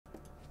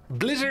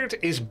Blizzard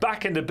is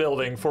back in the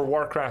building for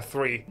Warcraft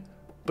 3,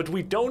 but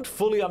we don't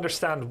fully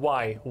understand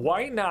why.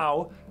 Why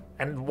now,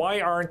 and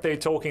why aren't they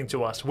talking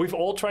to us? We've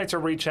all tried to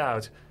reach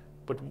out,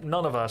 but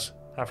none of us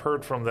have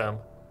heard from them.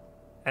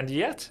 And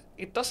yet,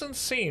 it doesn't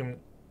seem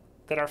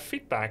that our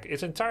feedback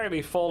is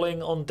entirely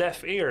falling on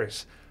deaf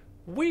ears.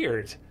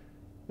 Weird.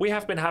 We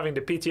have been having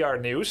the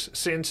PTR news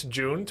since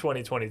June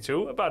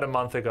 2022, about a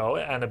month ago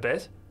and a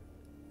bit.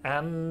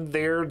 And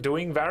they're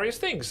doing various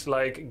things,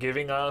 like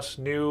giving us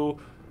a new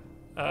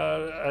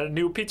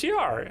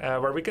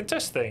PTR where we can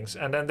test things.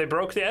 And then they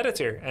broke the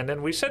editor. And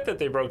then we said that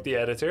they broke the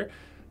editor.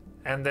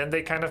 And then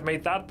they kind of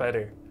made that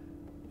better.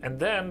 And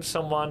then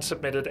someone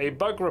submitted a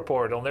bug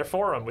report on their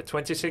forum with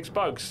 26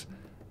 bugs.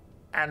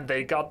 And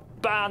they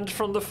got banned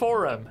from the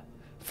forum.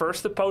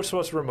 First the post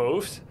was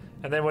removed.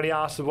 And then when he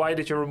asked, why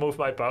did you remove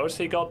my post?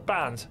 He got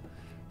banned.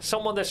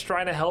 Someone that's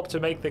trying to help to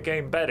make the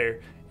game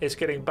better is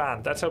getting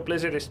banned. That's how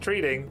Blizzard is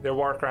treating their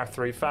Warcraft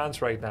 3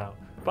 fans right now.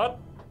 But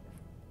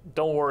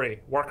don't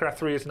worry, Warcraft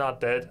 3 is not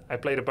dead. I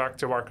played a back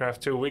to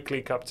Warcraft 2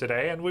 Weekly Cup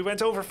today, and we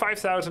went over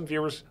 5,000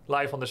 viewers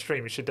live on the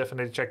stream. You should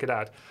definitely check it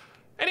out.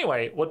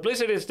 Anyway, what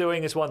Blizzard is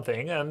doing is one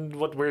thing, and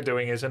what we're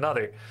doing is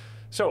another.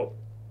 So,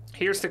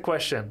 here's the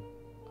question.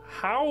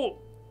 How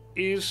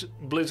is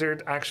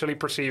Blizzard actually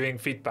perceiving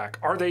feedback?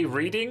 Are they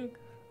reading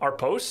our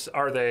posts?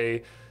 Are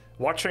they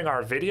watching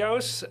our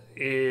videos?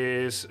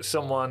 Is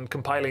someone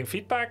compiling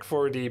feedback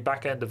for the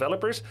backend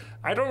developers?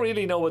 I don't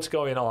really know what's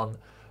going on,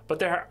 but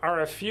there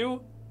are a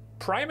few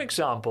prime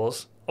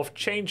examples of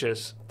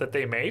changes that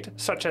they made,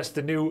 such as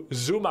the new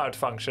zoom out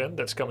function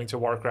that's coming to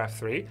Warcraft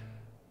 3.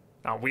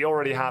 Now, we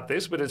already had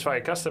this, but it's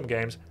via custom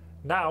games.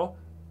 Now,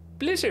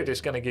 Blizzard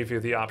is going to give you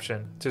the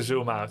option to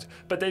zoom out,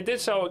 but they did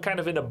so kind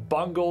of in a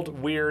bungled,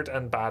 weird,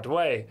 and bad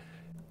way.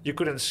 You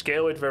couldn't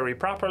scale it very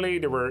properly.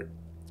 There were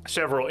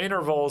several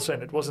intervals,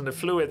 and it wasn't a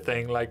fluid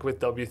thing like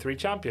with W3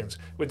 Champions.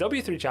 With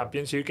W3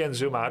 Champions, you can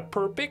zoom out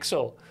per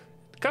pixel.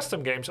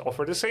 Custom games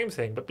offer the same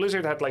thing, but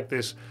Blizzard had like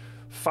this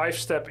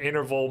 5-step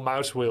interval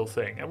mouse wheel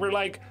thing. And we're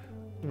like,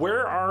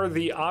 where are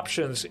the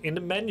options in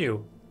the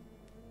menu?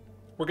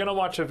 We're gonna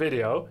watch a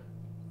video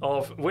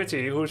of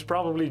Witty, who's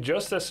probably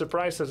just as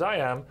surprised as I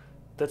am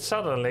that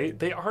suddenly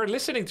they are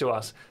listening to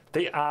us.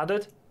 They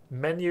added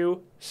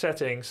menu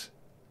settings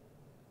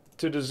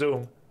to the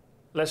zoom.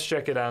 Let's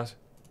check it out.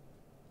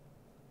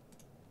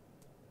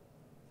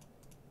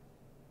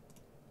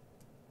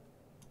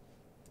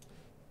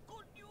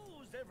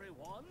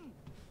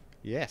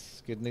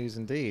 Yes, good news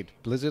indeed.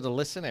 Blizzard are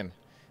listening.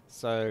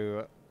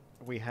 So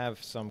we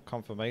have some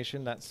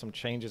confirmation that some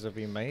changes have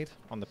been made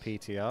on the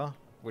PTR,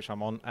 which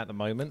I'm on at the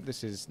moment.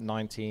 This is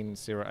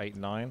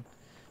 19089.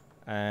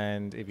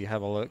 And if you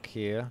have a look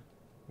here,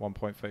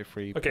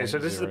 1.33. Okay, so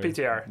this is the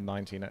PTR.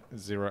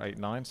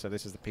 19089. So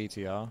this is the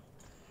PTR.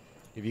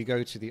 If you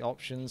go to the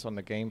options on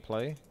the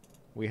gameplay,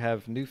 we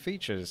have new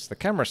features, the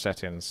camera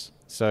settings.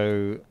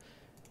 So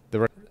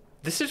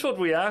this is what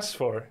we asked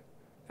for.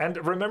 And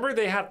remember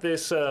they had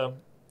this,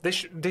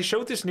 they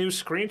showed this new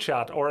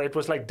screenshot, or it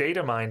was like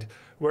data mined,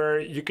 where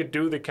you could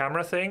do the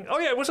camera thing. Oh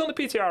yeah, it was on the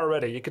PTR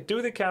already. You could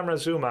do the camera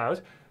zoom out,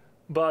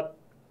 but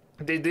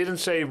they didn't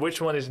say which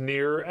one is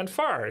near and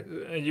far.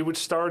 You would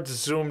start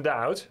zoomed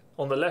out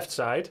on the left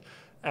side,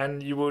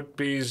 and you would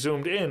be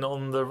zoomed in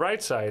on the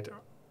right side.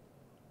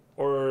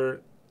 Or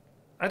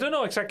I don't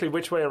know exactly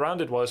which way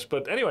around it was,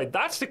 but anyway,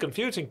 that's the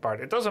confusing part.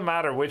 It doesn't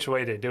matter which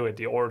way they do it,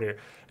 the order,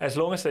 as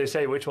long as they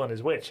say which one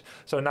is which.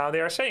 So now they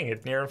are saying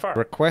it near and far.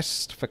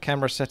 Request for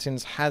camera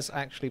settings has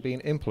actually been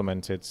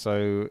implemented,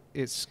 so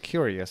it's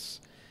curious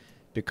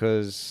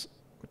because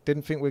we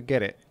didn't think we'd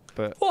get it.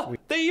 But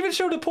they even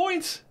show the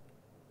points.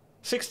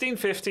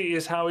 1650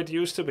 is how it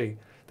used to be.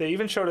 They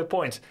even show the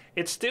points.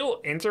 It's still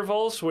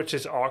intervals, which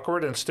is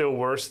awkward and still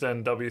worse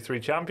than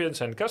W3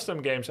 Champions and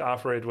custom games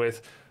offer it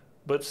with.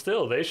 But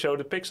still, they show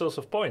the pixels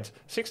of points.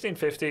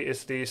 1650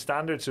 is the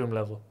standard zoom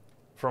level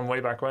from way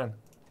back when.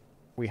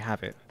 We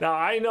have it. Now,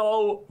 I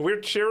know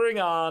we're cheering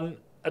on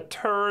a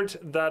turd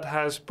that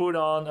has put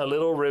on a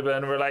little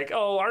ribbon. We're like,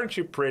 oh, aren't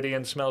you pretty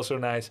and smell so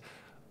nice?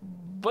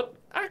 But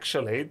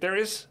actually, there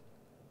is,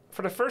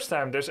 for the first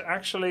time, there's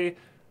actually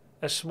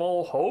a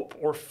small hope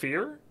or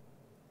fear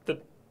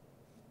that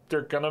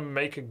they're gonna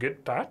make a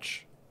good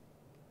patch.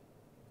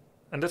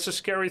 And that's a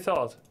scary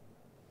thought.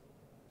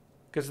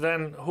 Because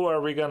then, who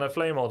are we gonna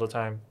flame all the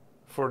time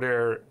for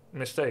their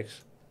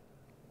mistakes?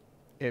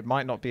 It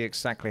might not be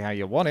exactly how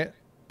you want it,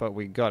 but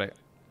we got it.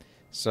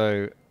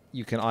 So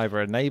you can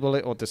either enable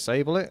it or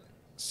disable it.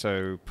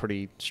 So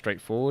pretty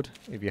straightforward.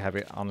 If you have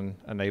it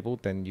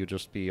unenabled, then you'll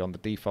just be on the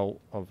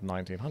default of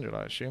 1900,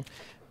 I assume.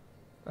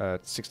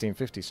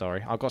 1650,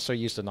 sorry. I got so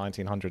used to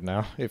 1900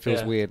 now. It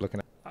feels weird looking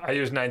at it. I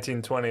use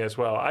 1920 as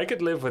well. I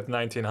could live with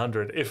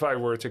 1900 if I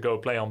were to go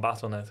play on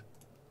Battle.net.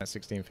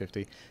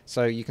 1650.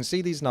 So you can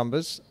see these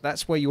numbers.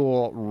 That's where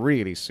you're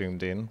really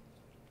zoomed in,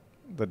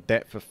 the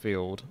depth of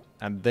field.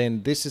 And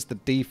then this is the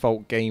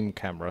default game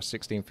camera,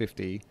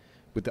 1650,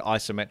 with the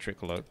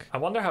isometric look. I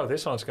wonder how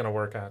this one's going to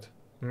work out.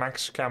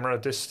 Max camera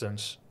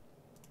distance.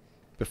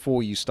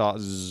 Before you start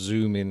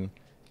zooming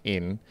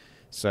in.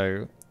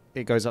 So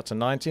it goes up to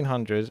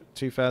 1900,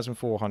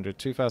 2400,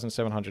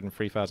 2700, and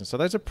 3000. So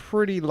those are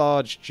pretty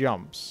large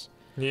jumps.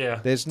 Yeah.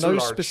 There's too no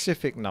large.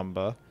 specific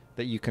number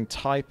that you can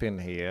type in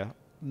here,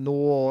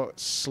 nor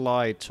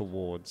slide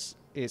towards.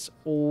 It's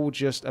all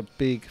just a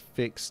big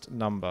fixed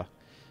number.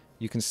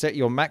 You can set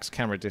your max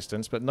camera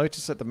distance, but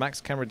notice that the max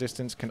camera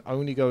distance can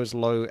only go as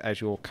low as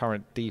your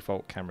current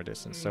default camera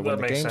distance. So when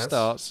the game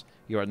starts,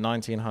 you're at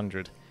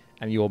 1900,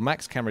 and your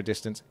max camera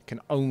distance can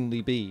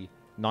only be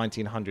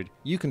 1900.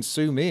 You can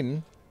zoom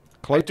in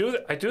close.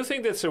 I do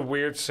think that's a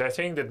weird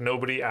setting that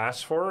nobody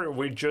asked for.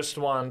 We just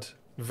want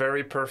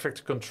very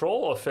perfect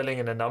control of filling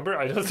in a number.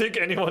 I don't think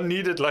anyone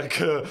needed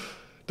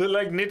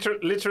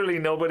literally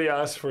nobody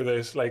asked for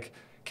this. Like,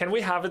 can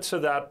we have it so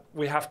that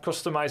we have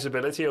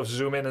customizability of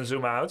zoom in and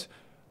zoom out,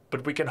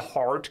 but we can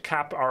hard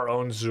cap our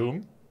own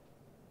zoom?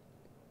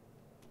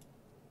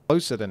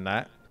 Closer than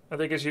that. I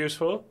think it's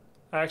useful.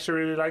 I actually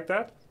really like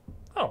that.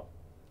 Oh.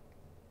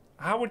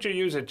 How would you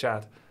use it,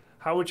 chat?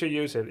 How would you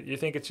use it? You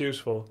think it's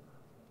useful?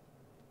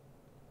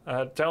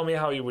 Tell me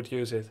how you would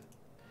use it.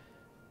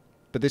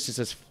 But this is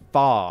as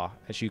far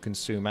as you can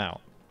zoom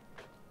out.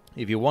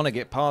 If you want to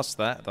get past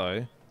that,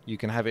 though, you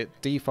can have it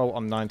default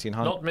on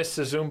 1900. Not miss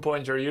the zoom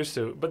point you're used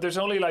to. But there's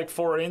only like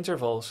 4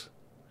 intervals.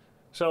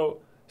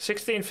 So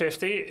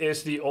 1650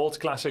 is the old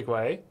classic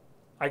way.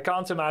 I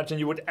can't imagine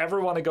you would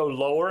ever want to go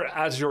lower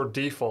as your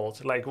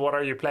default. Like, what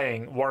are you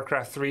playing?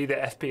 Warcraft 3, the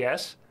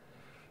FPS?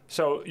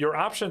 So your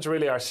options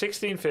really are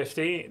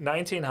 1650,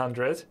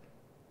 1900,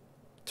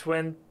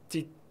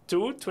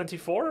 22,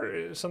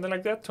 24, something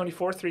like that.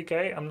 24,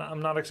 3K.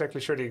 I'm not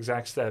exactly sure the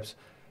exact steps.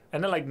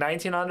 And then like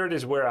 1900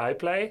 is where I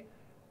play.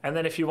 And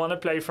then if you want to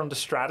play from the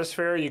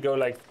stratosphere, you go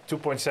like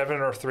 2.7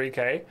 or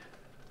 3K.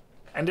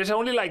 And there's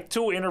only like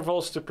 2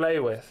 intervals to play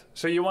with.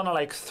 So you want to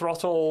like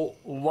throttle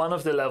one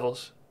of the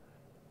levels.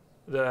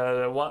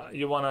 The one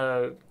you want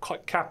to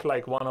cap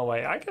like one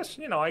away. I guess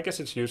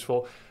it's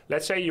useful.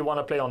 Let's say you want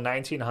to play on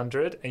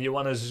 1900 and you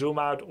want to zoom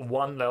out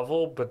one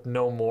level but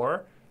no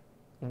more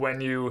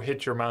when you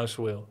hit your mouse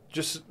wheel.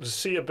 Just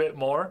see a bit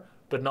more,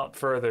 but not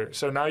further.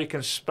 So now you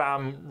can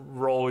spam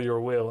roll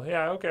your wheel.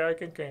 Yeah, okay, I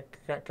can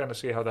kind of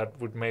see how that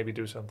would maybe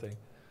do something.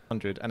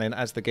 And then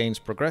as the game's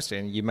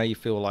progressing, you may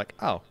feel like,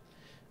 oh,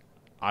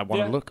 I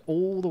want to look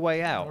all the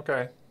way out.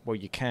 Okay. Well,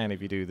 you can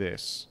if you do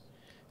this.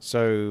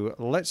 So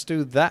let's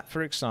do that,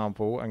 for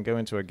example, and go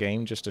into a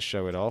game just to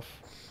show it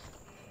off.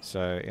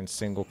 So in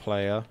single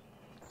player.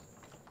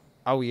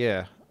 Oh,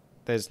 yeah.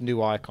 There's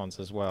new icons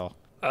as well.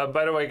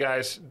 By the way,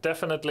 guys,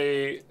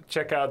 definitely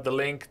check out the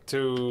link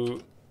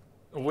to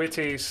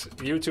Witty's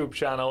YouTube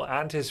channel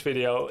and his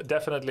video.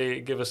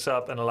 Definitely give a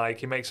sub and a like.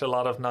 He makes a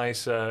lot of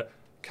nice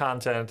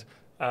content.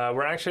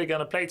 We're actually going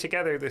to play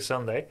together this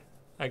Sunday.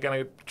 I'm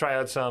going to try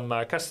out some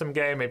custom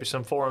game, maybe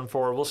some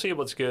 4-on-4. We'll see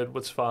what's good,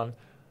 what's fun.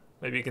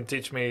 Maybe you can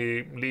teach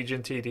me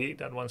Legion TD.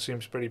 That one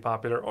seems pretty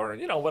popular. Or,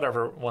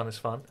 whatever one is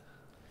fun.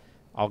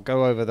 I'll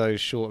go over those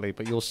shortly,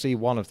 but you'll see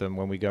one of them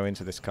when we go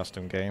into this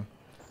custom game.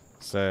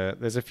 So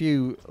there's a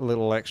few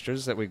little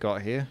extras that we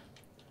got here.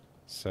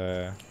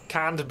 So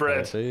canned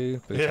bread.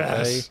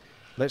 Yes.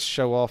 Let's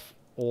show off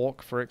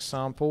Orc, for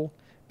example,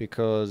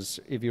 because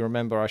if you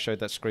remember, I showed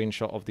that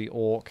screenshot of the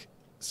Orc.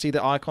 See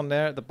the icon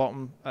there at the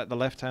bottom, at the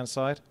left-hand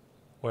side?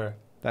 Where?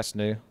 That's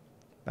new.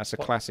 That's a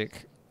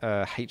classic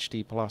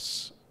HD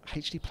Plus.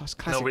 HD Plus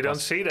Classic. No, we don't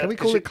see that. Can we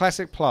call it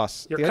Classic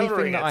Plus? The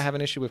only thing that I have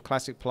an issue with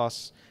Classic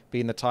Plus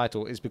being the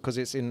title is because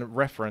it's in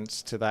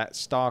reference to that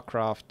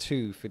StarCraft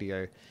 2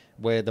 video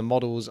where the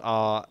models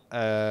are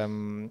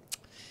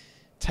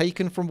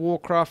taken from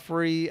Warcraft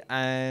 3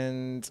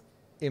 and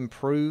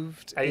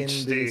improved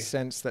HD. In the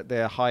sense that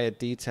they're higher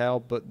detail,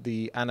 but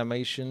the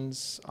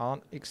animations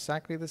aren't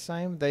exactly the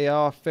same. They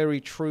are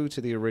very true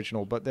to the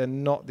original, but they're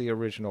not the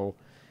original.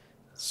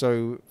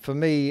 So for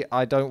me,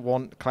 I don't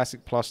want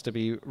Classic Plus to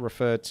be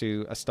referred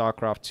to a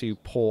StarCraft 2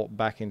 port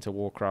back into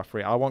Warcraft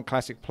 3. I want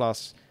Classic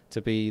Plus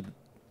to be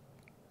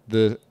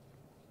the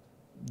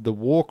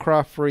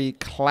Warcraft 3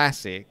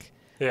 Classic,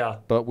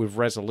 but with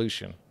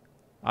resolution.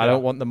 I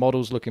don't want the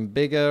models looking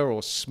bigger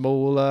or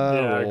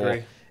smaller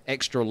or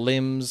extra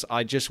limbs.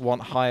 I just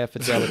want higher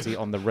fidelity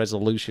on the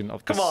resolution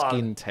of the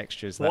skin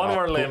textures that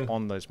are put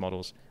on those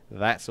models.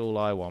 That's all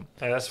I want.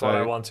 Yeah, that's what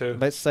I want too.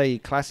 Let's say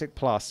Classic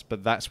Plus,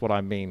 but that's what I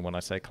mean when I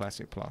say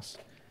Classic Plus.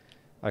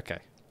 Okay.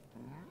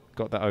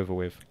 Got that over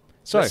with.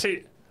 So, let's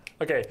see.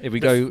 Okay, if we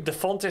go... The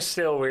font is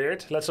still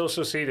weird. Let's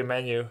also see the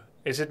menu.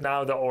 Is it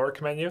now the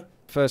Orc menu?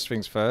 First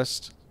things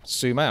first,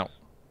 zoom out.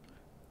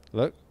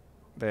 Look.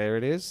 There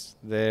it is.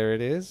 There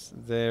it is.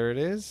 There it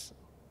is.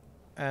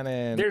 And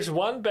then... There's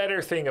one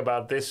better thing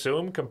about this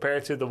zoom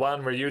compared to the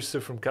one we're used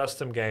to from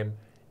custom game.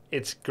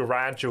 It's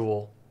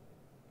gradual.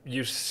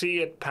 You see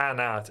it pan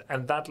out,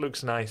 and that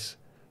looks nice.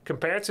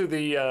 Compared to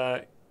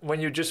the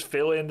when you just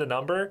fill in the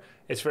number,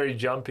 it's very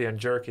jumpy and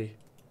jerky.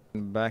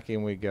 Back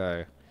in we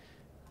go.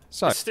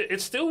 So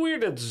it's still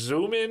weird that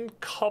zoom in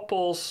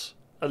couples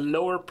a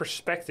lower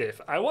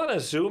perspective. I want to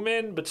zoom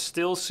in, but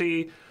still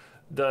see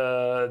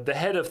the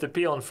head of the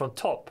peon from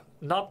top.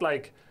 Not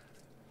like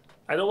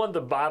I don't want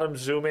the bottom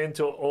zoom in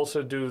to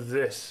also do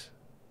this,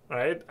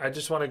 right? I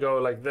just want to go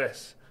like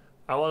this.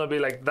 I want to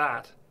be like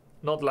that,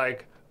 not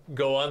like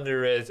go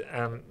under it,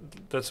 and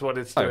that's what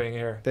it's doing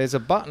here. There's a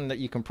button that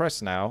you can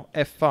press now,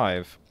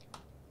 F5.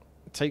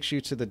 It takes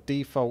you to the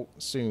default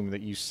zoom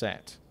that you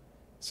set.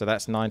 So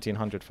that's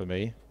 1900 for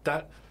me.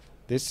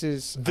 This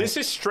is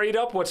straight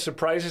up what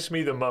surprises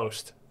me the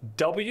most.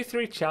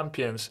 W3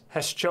 Champions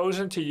has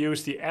chosen to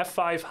use the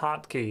F5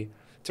 hotkey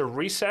to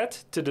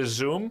reset to the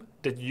zoom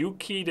that you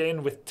keyed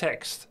in with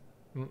text.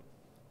 #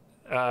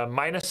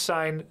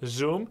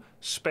 zoom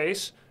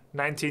space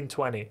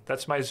 1920.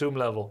 That's my zoom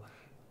level.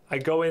 I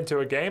go into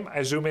a game,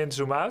 I zoom in,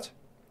 zoom out.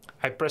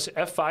 I press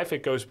F5,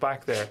 it goes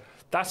back there.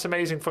 That's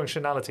amazing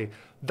functionality.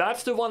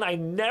 That's the one I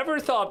never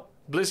thought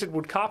Blizzard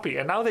would copy,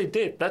 and now they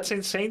did. That's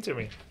insane to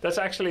me. That's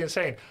actually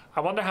insane.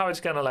 I wonder how it's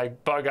gonna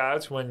like bug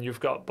out when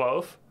you've got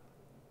both.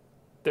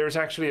 There's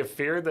actually a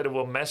fear that it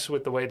will mess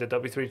with the way the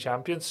W3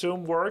 Champions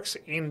zoom works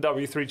in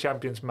W3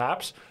 Champions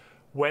maps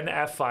when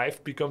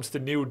F5 becomes the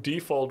new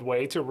default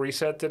way to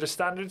reset to the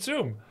standard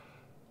zoom.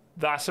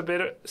 That's a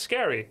bit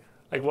scary.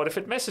 Like, what if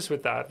it messes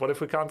with that? What if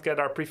we can't get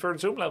our preferred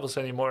zoom levels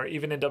anymore,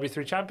 even in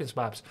W3 Champions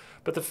maps?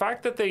 But the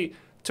fact that they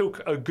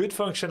took a good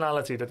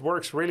functionality that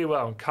works really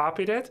well and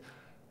copied it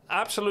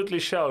absolutely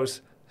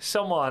shows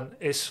someone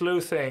is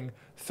sleuthing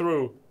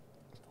through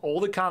all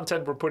the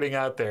content we're putting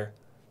out there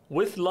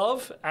with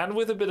love and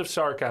with a bit of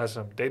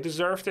sarcasm. They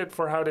deserved it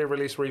for how they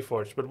released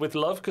Reforged, but with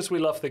love because we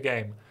love the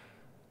game.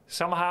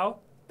 Somehow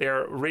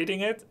they're reading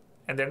it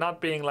and they're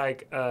not being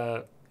like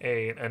an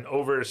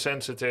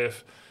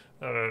oversensitive,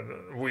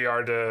 we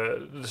are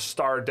the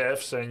star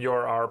devs and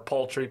you're our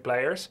paltry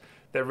players.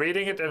 They're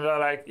reading it and they're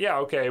like, yeah,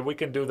 okay, we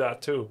can do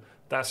that too.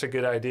 That's a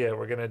good idea.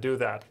 We're going to do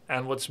that.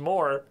 And what's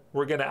more,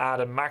 we're going to add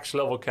a max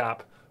level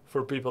cap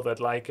for people that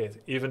like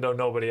it, even though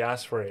nobody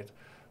asked for it.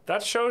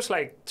 That shows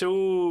like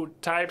two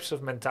types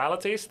of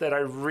mentalities that I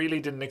really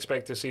didn't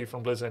expect to see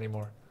from Blizz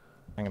anymore.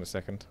 Hang on a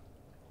second.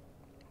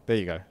 There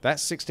you go.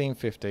 That's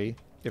 1650.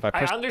 If I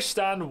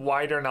understand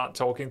why they're not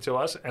talking to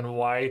us and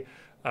why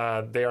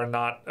they are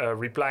not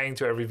replying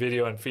to every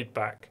video and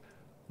feedback.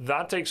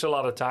 That takes a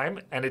lot of time,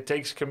 and it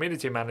takes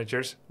community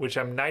managers, which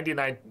I'm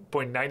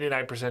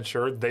 99.99%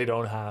 sure they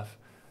don't have.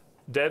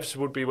 Devs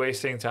would be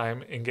wasting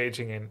time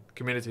engaging in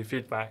community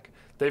feedback.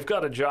 They've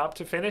got a job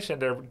to finish,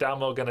 and they're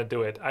damn well going to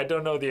do it. I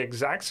don't know the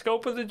exact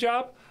scope of the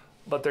job,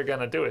 but they're going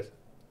to do it.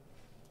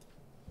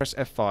 Press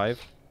F5,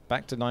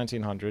 back to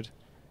 1900,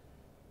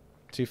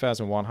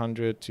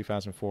 2100,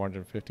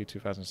 2450,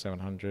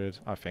 2700,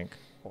 I think.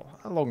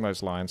 Along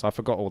those lines. I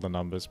forgot all the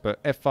numbers,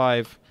 but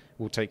F5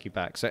 will take you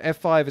back. So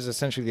F5 is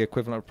essentially the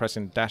equivalent of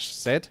pressing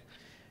 -Z.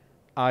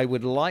 I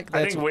would like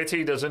that. I think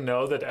Witty doesn't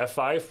know that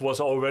F5 was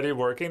already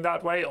working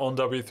that way on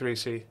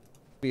W3C.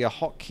 Be a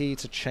hotkey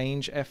to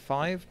change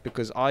F5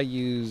 because I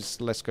use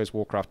Let's Go's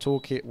Warcraft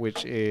Toolkit,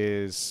 which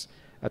is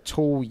a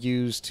tool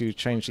used to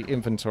change the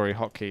inventory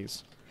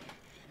hotkeys.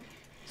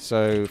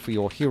 So for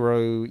your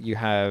hero, you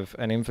have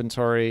an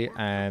inventory,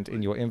 and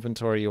in your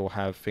inventory, you'll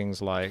have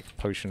things like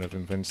Potion of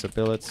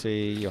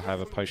Invincibility, you'll have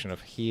a Potion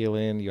of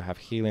Healing, you'll have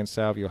Healing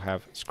Salve, you'll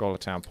have Scroll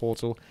of Town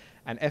Portal.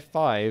 And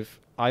F5,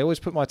 I always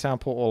put my Town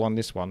Portal on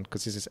this one,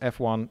 because this is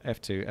F1,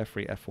 F2,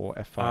 F3, F4,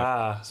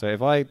 F5. So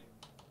if I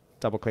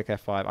double-click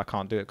F5, I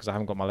can't do it, because I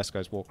haven't got my Let's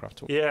Go's Warcraft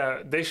tool.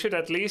 Yeah, they should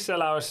at least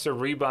allow us to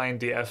rebind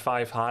the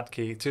F5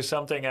 hotkey to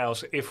something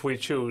else if we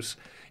choose.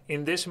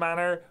 In this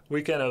manner,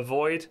 we can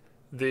avoid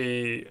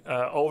the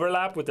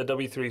overlap with the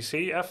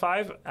W3C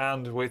F5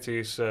 and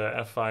Witty's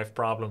F5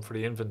 problem for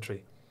the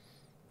inventory.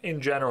 In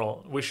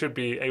general, we should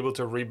be able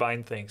to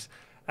rebind things.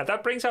 And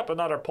that brings up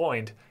another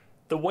point.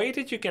 The way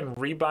that you can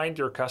rebind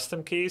your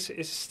custom keys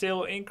is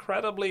still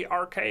incredibly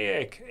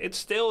archaic. It's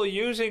still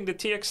using the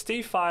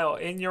TXT file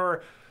in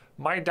your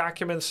My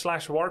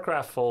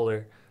Documents/Warcraft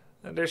folder.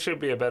 And there should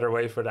be a better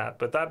way for that,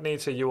 but that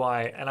needs a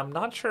UI, and I'm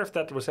not sure if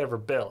that was ever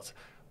built.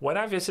 When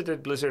I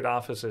visited Blizzard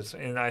offices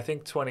in, I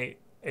think,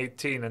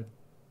 2018 and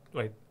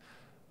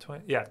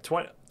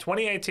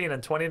 2018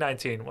 and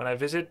 2019, when I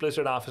visited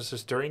Blizzard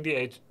offices during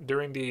the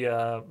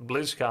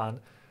BlizzCon,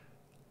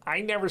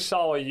 I never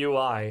saw a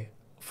UI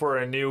for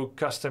a new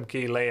custom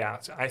key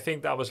layout. I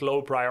think that was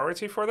low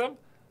priority for them,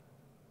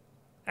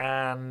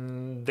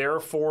 and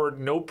therefore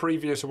no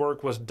previous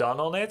work was done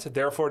on it.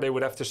 Therefore, they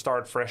would have to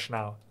start fresh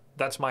now.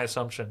 That's my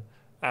assumption,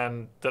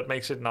 and that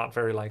makes it not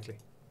very likely.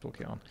 Talk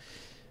it on.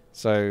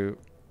 So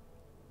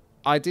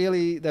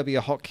ideally, there'll be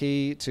a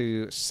hotkey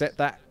to set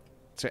that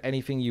to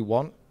anything you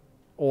want,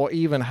 or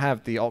even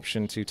have the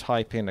option to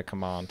type in a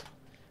command,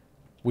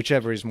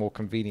 whichever is more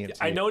convenient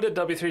to you. I know that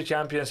W3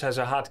 Champions has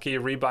a hotkey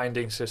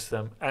rebinding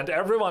system, and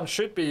everyone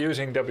should be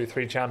using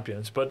W3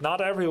 Champions, but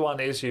not everyone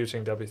is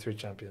using W3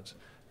 Champions.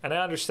 And I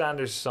understand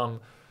there's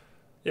some,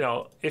 you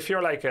know, if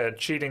you're like a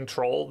cheating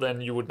troll,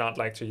 then you would not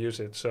like to use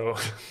it. So,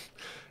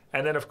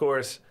 and then of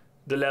course,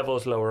 the level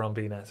is lower on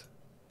BNet.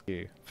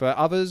 For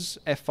others,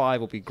 F5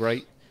 will be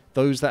great.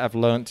 Those that have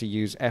learned to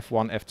use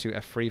F1, F2,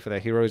 F3 for their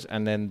heroes,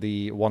 and then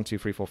the 1, 2,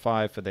 3, 4,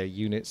 5 for their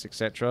units,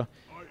 etc.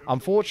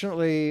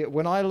 Unfortunately,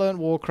 when I learned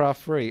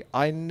Warcraft 3,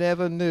 I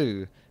never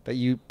knew that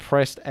you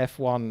pressed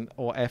F1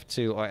 or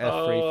F2 or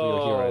F3 for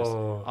your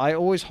heroes. I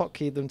always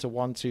hotkeyed them to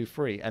 1, 2,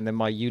 3, and then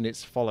my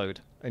units followed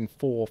in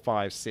 4,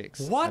 5,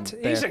 6. What?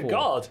 He's a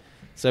god.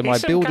 So He's my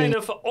some building kind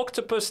of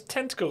octopus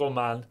tentacle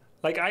man.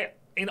 Like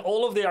in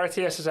all of the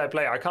RTSs I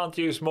play, I can't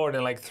use more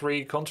than like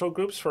 3 control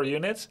groups for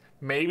units.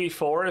 Maybe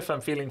 4 if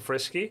I'm feeling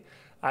frisky.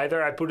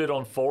 Either I put it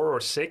on 4 or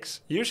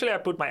 6. Usually I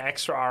put my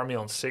extra army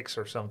on 6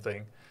 or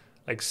something.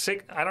 Like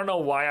 6, I don't know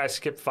why I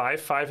skip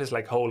 5. 5 is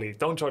like holy.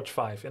 Don't touch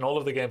 5. In all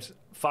of the games,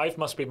 5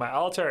 must be my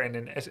altar, and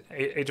in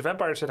Age of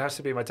Empires, it has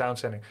to be my town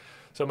center.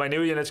 So my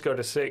new units go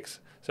to 6.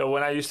 So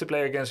when I used to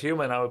play against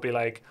human, I would be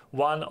like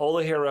 1, all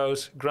the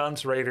heroes,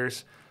 grunts,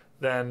 raiders,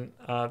 then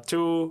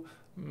 2,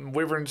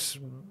 wyverns,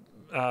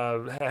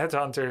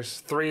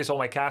 headhunters, 3 is all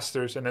my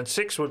casters, and then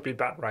 6 would be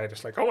bat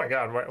riders. Like, oh my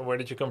god, where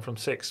did you come from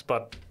 6?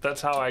 But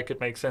that's how I could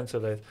make sense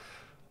of it.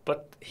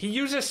 But he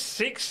uses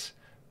 6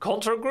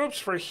 control groups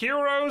for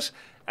heroes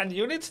and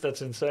units?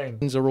 That's insane.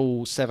 Are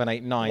all 7,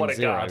 8, 9,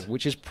 0,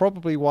 which is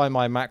probably why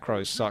my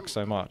macros suck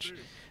so much.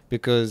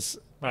 Because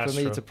for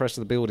me to press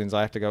the buildings,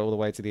 I have to go all the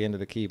way to the end of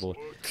the keyboard.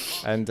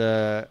 And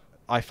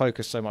I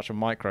focus so much on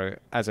micro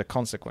as a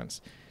consequence.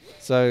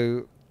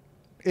 So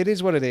it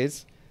is what it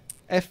is.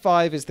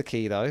 F5 is the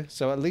key, though.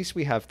 So at least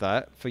we have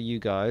that for you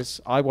guys.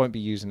 I won't be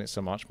using it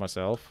so much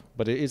myself,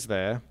 but it is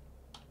there.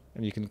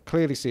 And you can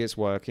clearly see it's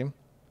working.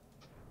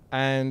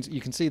 And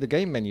you can see the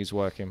game menu's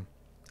working.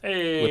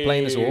 Hey. We're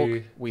playing as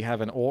Orc. We have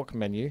an Orc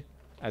menu,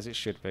 as it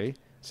should be.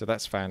 So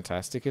that's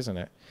fantastic, isn't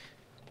it?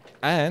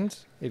 And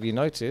if you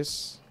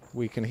notice,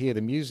 we can hear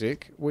the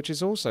music, which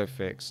is also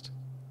fixed.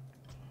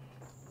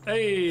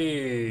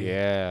 Hey.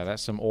 Yeah,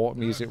 that's some Orc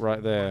music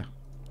right there.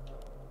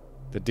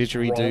 The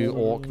didgeridoo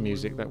Orc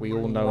music that we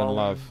all know and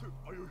love.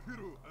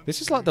 This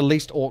is like the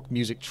least Orc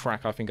music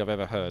track I think I've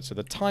ever heard. So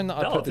the time that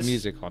I put the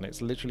music on,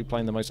 it's literally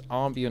playing the most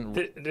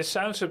ambient... This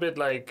sounds a bit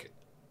like,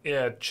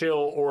 yeah, chill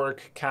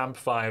Orc camp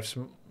vibes.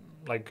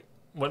 Like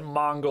when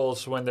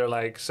Mongols, when they're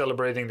like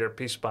celebrating their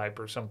peace pipe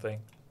or something.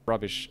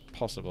 Rubbish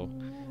possible.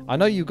 I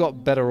know you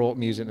got better Orc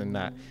music than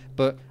that,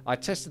 but I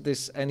tested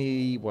this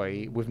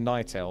anyway with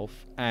Night Elf,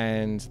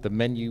 and the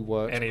menu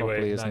works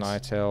properly as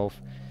Night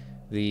Elf.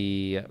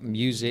 The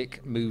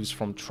music moves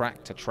from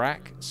track to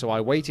track, so I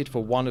waited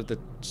for one of the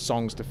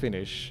songs to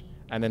finish,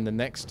 and then the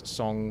next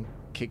song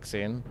kicks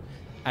in,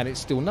 and it's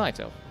still Night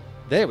Elf.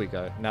 There we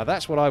go. Now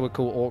that's what I would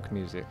call Orc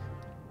music.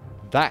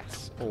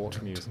 That's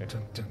Orc music.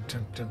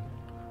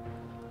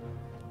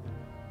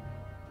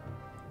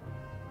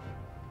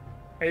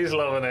 He's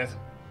loving it.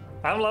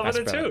 I'm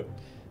loving it too.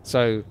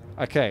 So,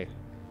 okay.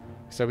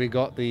 So we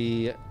got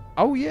the...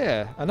 Oh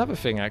yeah, another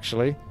thing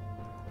actually.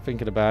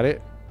 Thinking about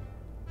it.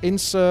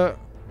 Insert,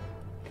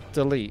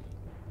 delete.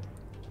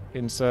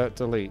 Insert,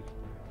 delete.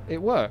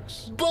 It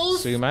works.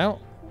 Both? Zoom out.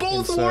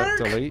 Both insert, work?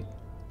 Delete.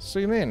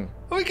 Zoom in.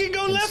 We can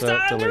go insert,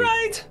 left and delete.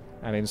 right.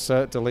 And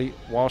insert, delete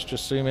whilst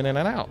just zooming in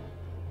and out.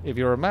 If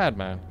you're a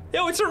madman.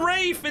 Yo, it's a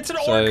rave. It's an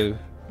Orc.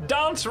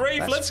 Dance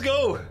rave. Let's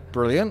go.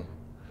 Brilliant.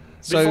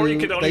 So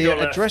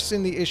they're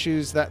addressing the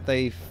issues that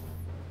they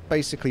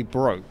basically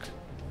broke.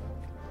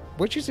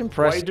 Which is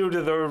impressive. Why do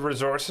the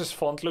resources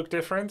font look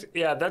different?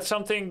 Yeah, that's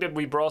something that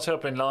we brought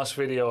up in last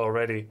video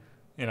already.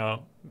 You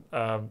know,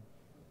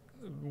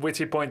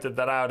 Witty pointed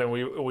that out, and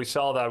we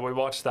saw that, we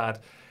watched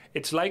that.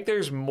 It's like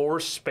there's more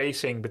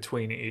spacing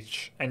between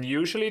each, and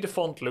usually the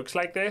font looks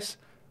like this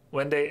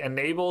when they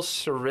enable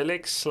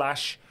Cyrillic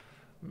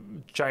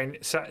 /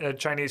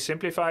 Chinese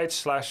Simplified /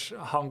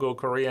 Hangul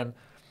Korean.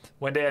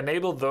 When they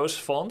enable those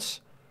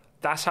fonts,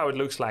 that's how it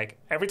looks like.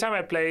 Every time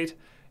I played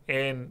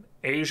in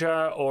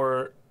Asia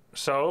or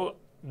so,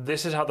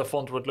 this is how the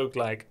font would look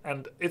like.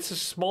 And it's a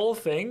small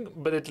thing,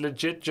 but it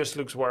legit just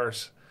looks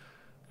worse.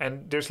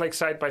 And there's like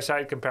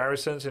side-by-side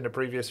comparisons in the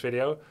previous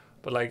video.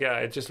 But like, yeah,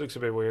 it just looks a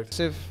bit weird.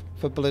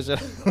 For Blizzard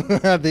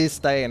this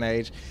day and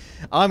age.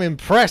 I'm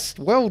impressed.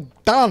 Well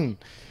done.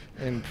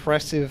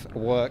 Impressive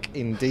work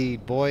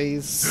indeed,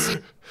 boys.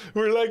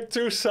 We're like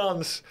two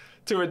sons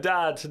to a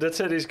dad that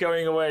said he's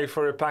going away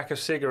for a pack of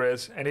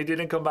cigarettes, and he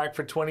didn't come back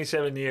for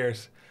 27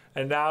 years.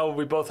 And now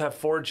we both have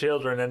 4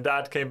 children, and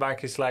Dad came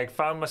back, he's like,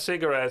 found my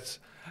cigarettes.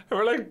 And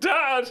we're like,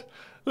 Dad,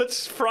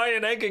 let's fry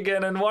an egg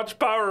again and watch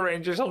Power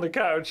Rangers on the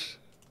couch.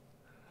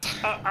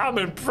 I'm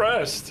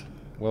impressed.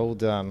 Well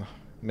done.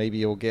 Maybe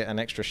you'll get an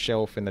extra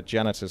shelf in the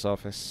janitor's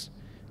office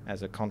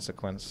as a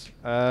consequence.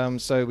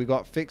 So we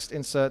got fixed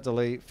insert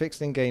delete,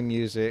 fixed in-game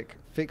music,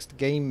 fixed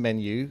game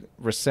menu,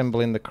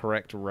 resembling the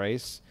correct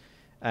race,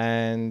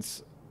 and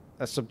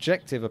a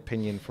subjective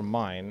opinion from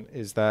mine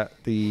is that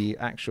the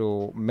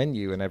actual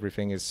menu and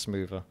everything is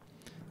smoother.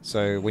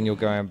 So when you're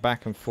going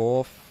back and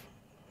forth,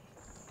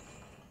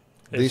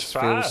 this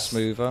feels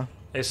smoother.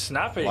 It's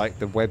snappy. Like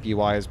the web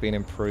UI has been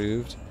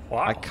improved.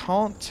 Wow. I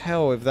can't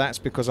tell if that's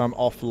because I'm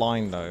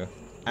offline though,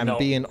 and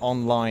being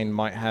online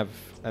might have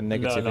a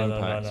negative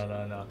impact.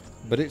 No.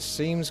 But it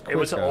seems quicker. It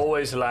was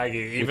always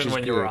laggy, even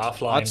when you were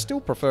offline. I'd still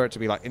prefer it to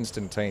be like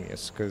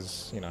instantaneous,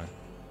 because, you know.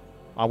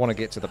 I want to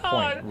get to the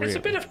point. It's really. a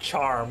bit of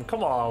charm.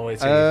 Come on,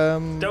 Witty.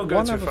 Don't go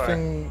one too other far.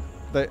 thing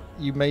that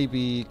you may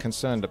be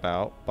concerned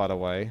about, by the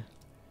way,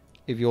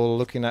 if you're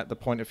looking at the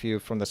point of view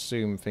from the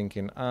zoom,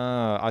 thinking,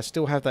 I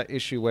still have that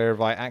issue where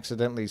if I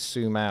accidentally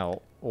zoom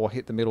out or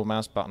hit the middle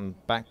mouse button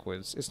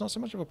backwards, it's not so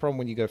much of a problem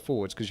when you go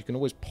forwards because you can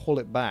always pull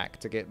it back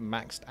to get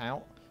maxed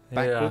out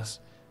backwards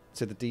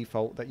to the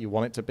default that you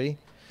want it to be.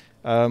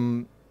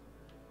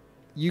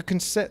 You can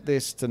set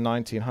this to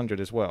 1900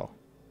 as well.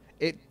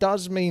 It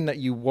does mean that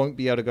you won't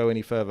be able to go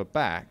any further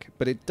back,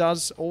 but it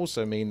does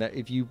also mean that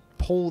if you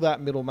pull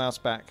that middle mouse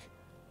back,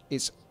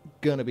 it's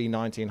going to be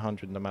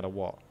 1900 no matter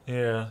what.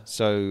 Yeah.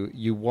 So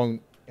you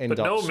won't end but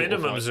up no sort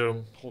minimum of like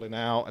zoom. pulling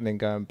out and then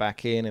going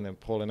back in and then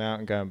pulling out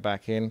and going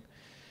back in.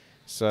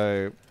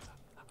 So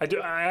I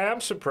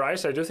am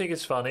surprised. I do think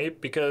it's funny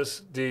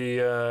because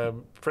the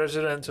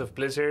president of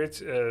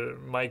Blizzard,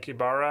 Mike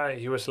Ibarra,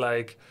 he was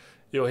like,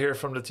 you'll hear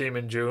from the team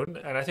in June.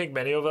 And I think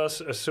many of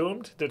us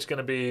assumed there's going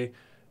to be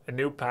a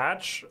new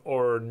patch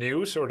or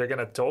news or they're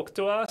going to talk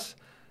to us.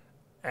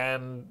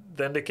 And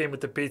then they came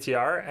with the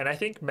PTR. And I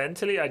think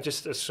mentally I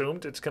just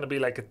assumed it's going to be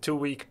like a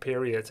 2-week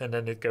period and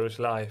then it goes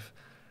live.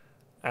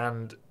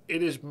 And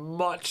it is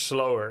much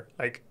slower.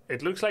 Like,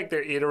 it looks like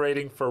they're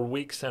iterating for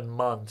weeks and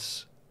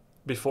months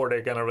before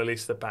they're going to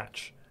release the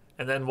patch.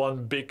 And then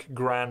one big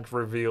grand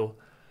reveal.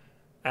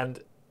 And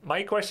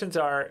my questions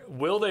are,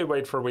 will they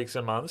wait for weeks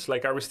and months?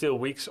 Like, are we still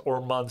weeks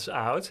or months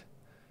out?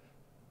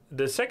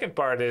 The second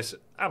part is,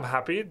 I'm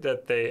happy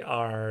that they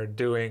are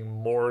doing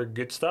more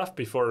good stuff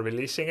before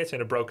releasing it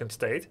in a broken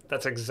state.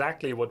 That's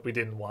exactly what we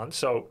didn't want.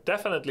 So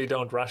definitely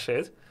don't rush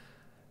it.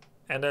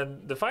 And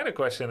then the final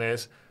question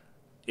is,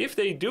 if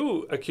they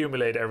do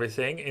accumulate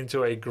everything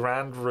into a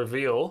grand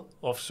reveal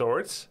of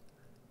sorts,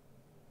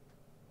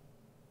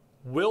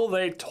 will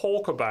they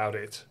talk about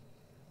it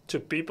to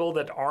people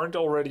that aren't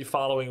already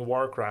following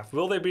Warcraft?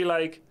 Will they be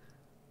like,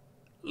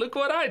 look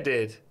what I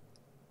did?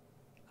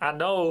 I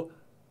know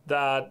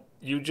that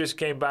you just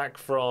came back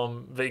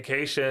from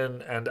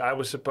vacation and I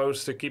was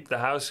supposed to keep the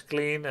house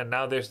clean and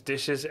now there's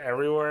dishes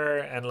everywhere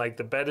and like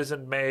the bed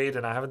isn't made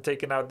and I haven't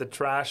taken out the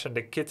trash and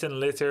the kitten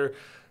litter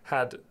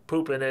had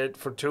poop in it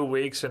for 2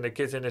 weeks and the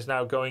kitten is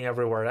now going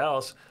everywhere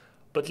else.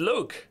 But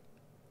look,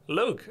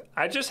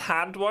 I just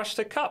hand washed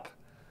a cup.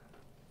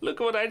 Look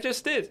what I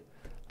just did.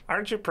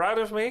 Aren't you proud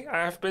of me? I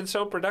have been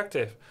so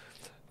productive.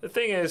 The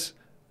thing is,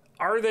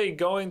 are they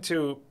going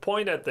to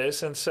point at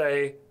this and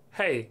say,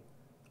 hey,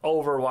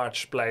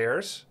 Overwatch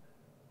players,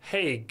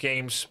 hey,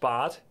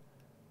 GameSpot,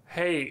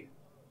 hey,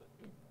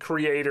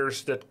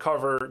 creators that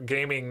cover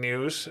gaming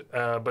news,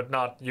 but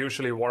not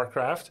usually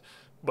Warcraft,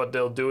 but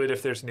they'll do it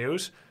if there's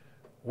news.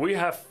 We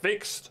have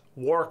fixed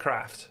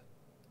Warcraft.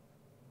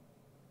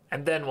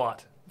 And then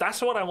what?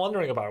 That's what I'm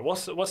wondering about.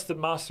 What's the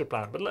master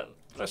plan? But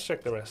let's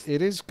check the rest.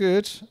 it is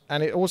good,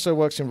 and it also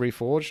works in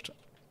Reforged.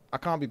 I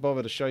can't be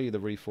bothered to show you the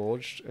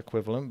Reforged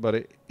equivalent, but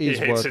it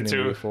is working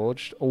in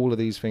Reforged. All of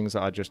these things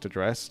that I just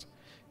addressed.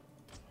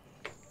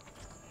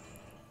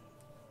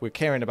 We're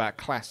caring about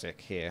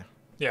Classic here.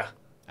 Yeah.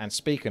 And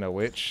speaking of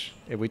which,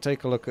 if we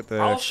take a look at the...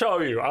 I'll show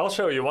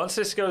you. Once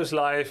this goes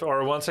live,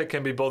 or once I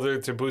can be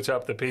bothered to boot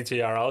up the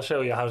PTR, I'll show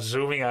you how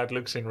zooming out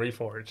looks in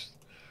Reforged.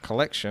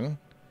 collection,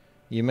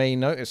 you may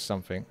notice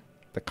something.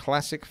 The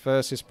Classic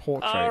versus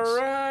Portraits. All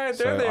right,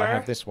 there they I are.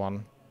 have this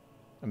one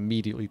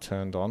immediately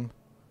turned on.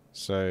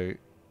 So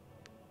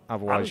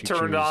otherwise I'm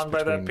turned on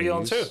by that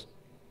peon too.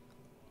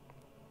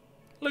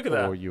 Look at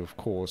that. Or you, of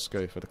course,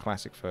 go for the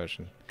Classic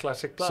version.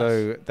 Classic Plus.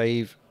 So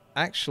they've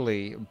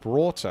actually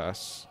brought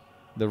us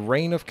the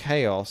Reign of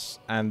Chaos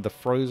and the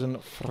Frozen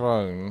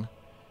Throne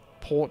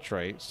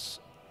portraits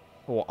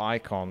or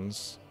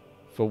icons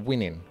for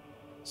winning.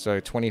 So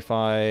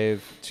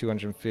 25,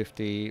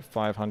 250,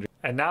 500.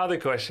 And now the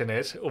question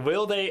is,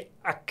 will they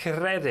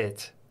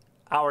accredit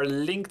our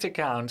linked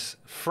accounts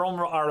from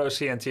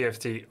ROC and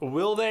TFT?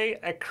 Will they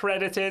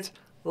accredit it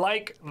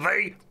like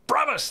they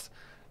promised?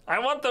 I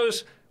want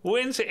those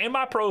wins in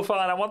my profile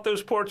and I want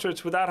those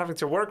portraits without having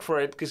to work for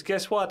it, because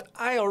guess what?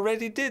 I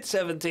already did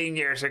 17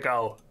 years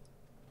ago.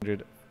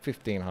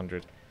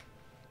 1500.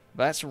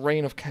 That's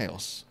Reign of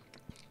Chaos.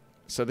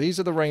 So these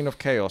are the Reign of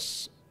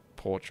Chaos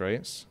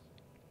portraits.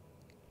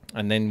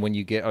 And then when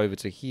you get over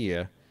to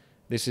here,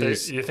 this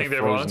is you think the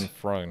they Frozen won't?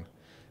 Throne.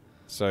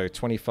 So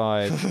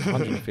 25,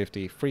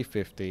 150,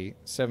 350,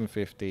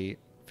 750,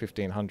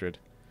 1500.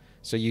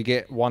 So you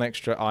get one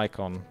extra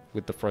icon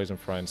with the Frozen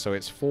Throne. So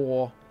it's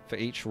 4 for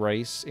each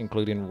race,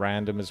 including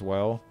random as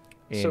well,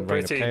 in So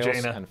Reign of pretty, Chaos,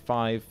 Jaina. and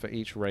 5 for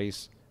each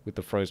race with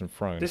the Frozen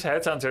Throne. This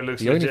Headhunter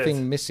looks The legit. only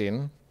thing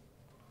missing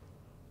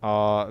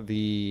are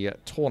the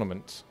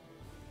tournament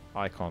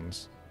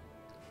icons.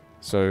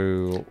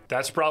 So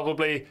That's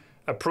probably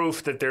a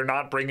proof that they're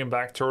not bringing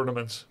back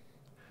tournaments.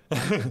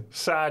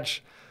 Sag,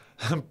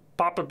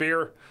 pop a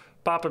beer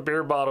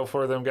bottle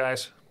for them,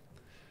 guys.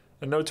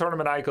 And no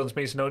tournament icons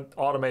means no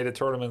automated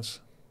tournaments.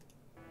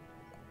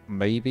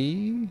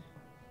 maybe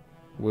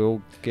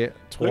we'll get Look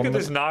at tournament.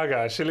 this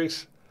Naga. She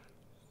looks...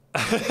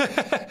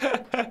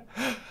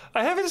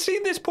 I haven't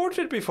seen this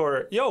portrait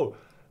before. Yo,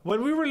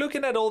 when we were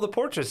looking at all the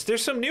portraits,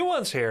 there's some new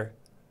ones here.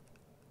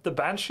 The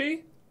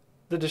Banshee,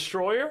 the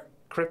Destroyer,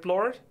 Crypt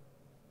Lord,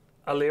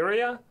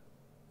 Illyria,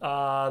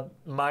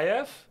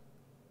 Maiev,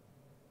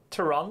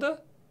 Tyrande,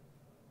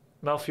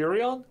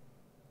 Malfurion,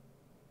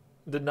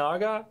 the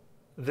Naga,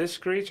 this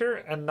creature,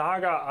 and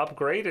Naga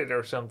upgraded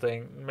or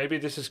something. Maybe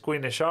this is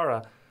Queen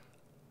Ishara.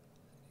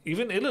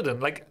 Even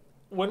Illidan. Like,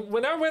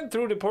 when I went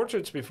through the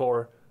portraits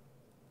before,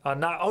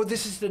 oh,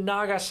 this is the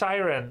Naga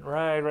Siren.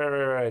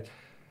 Right.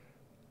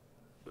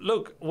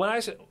 Look, when I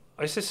said,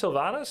 is this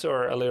Sylvanas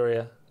or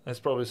Illyria? It's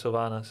probably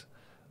Sylvanas.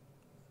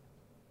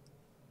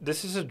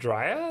 This is a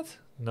Dryad?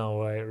 No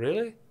way,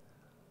 really?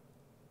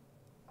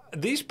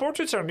 These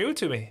portraits are new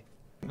to me.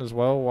 As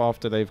well,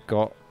 after they've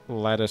got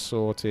ladder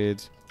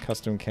sorted,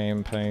 custom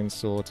campaign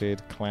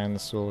sorted, clan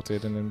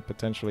sorted, and then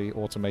potentially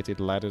automated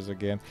ladders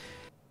again.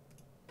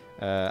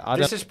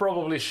 This is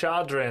probably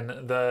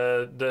Shadrin,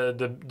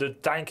 the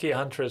tanky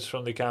huntress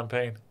from the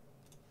campaign.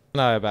 I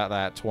don't know about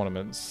that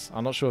tournaments.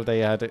 I'm not sure if they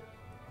had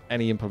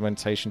any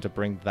implementation to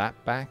bring that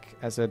back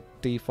as a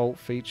default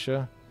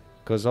feature,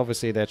 because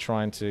obviously they're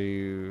trying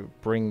to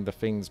bring the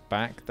things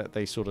back that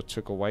they sort of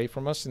took away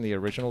from us in the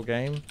original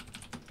game,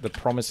 the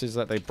promises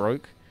that they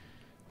broke.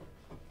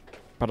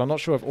 But I'm not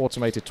sure if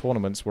automated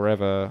tournaments were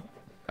ever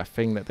a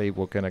thing that they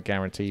were going to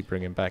guarantee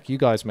bringing back. You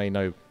guys may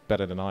know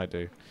better than I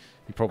do.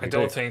 You probably I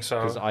don't think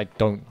so. Because I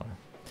don't know.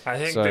 I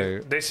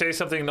think they say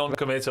something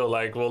non-committal,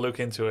 like, we'll look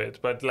into it.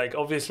 But, like,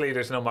 obviously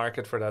there's no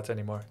market for that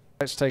anymore.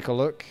 Let's take a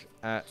look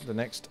at the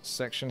next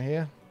section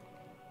here.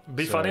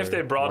 Be funny if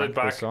they brought it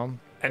back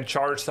and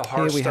charged the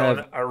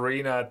Hearthstone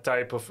arena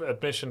type of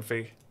admission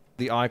fee.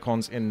 The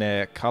icons in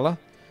their color,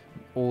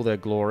 all their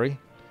glory.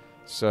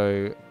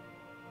 So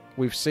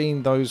we've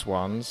seen those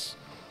ones,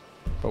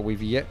 but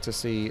we've yet to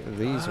see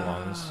these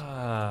ones.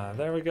 Ah,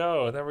 there we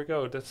go. There we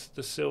go. That's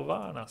the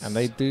Sylvanas. And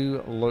they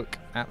do look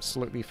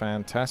absolutely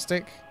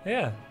fantastic.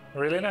 Yeah,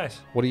 really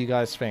nice. What do you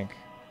guys think?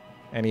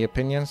 Any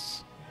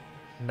opinions?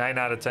 9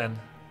 out of 10.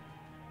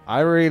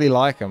 I really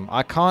like them.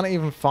 I can't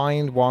even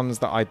find ones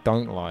that I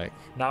don't like.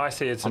 Now I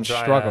see it's I'm a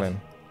Dryad.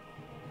 struggling.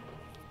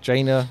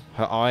 Jaina,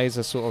 her eyes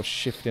are sort of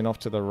shifting off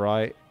to the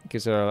right.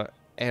 Gives her an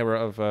air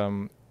of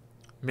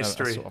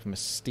mystery. A sort of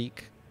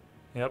mystique.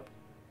 Yep.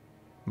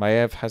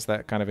 Maiev has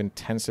that kind of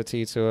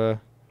intensity to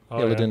her.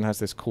 Illidan has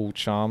this cool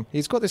charm.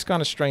 He's got this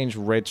kind of strange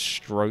red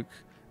stroke,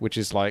 which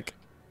is like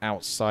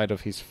outside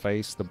of his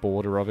face, the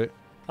border of it.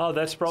 Oh,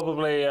 that's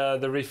probably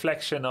the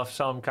reflection of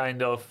some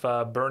kind of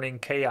burning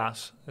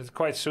chaos. It's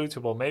quite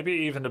suitable. Maybe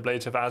even the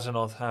Blades of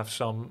Azeroth have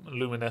some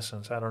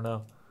luminescence. I don't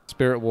know.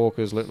 Spirit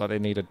Walkers look like they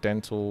need a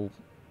dental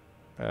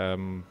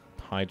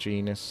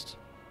hygienist.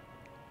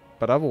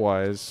 But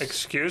otherwise...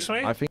 Excuse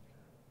me? I think...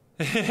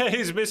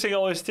 He's missing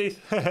all his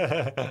teeth.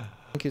 I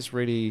think it's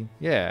really...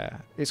 Yeah,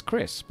 it's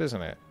crisp,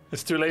 isn't it?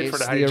 It's too late for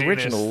the hygienist.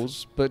 hygienist. It's the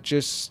originals, but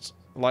just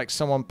like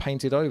someone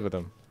painted over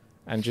them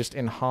and just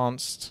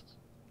enhanced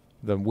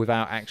them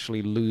without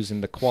actually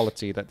losing the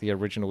quality that the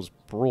originals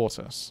brought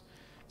us.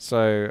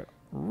 So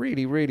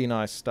really, really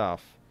nice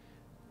stuff.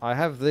 I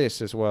have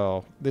this as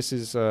well. This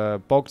is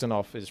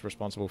Bogdanov is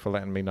responsible for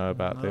letting me know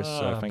about this.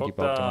 So thank you,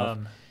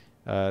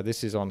 Bogdanov.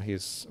 This is on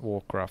his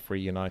Warcraft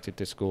Reunited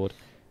Discord,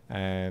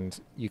 and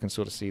you can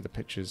sort of see the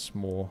pictures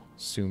more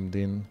zoomed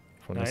in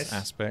from this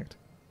aspect.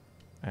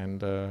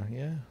 And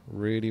yeah,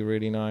 really,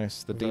 really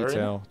nice. The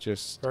detail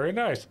just very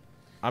nice.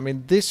 I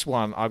mean, this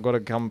one I've got to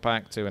come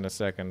back to in a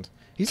second.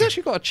 He's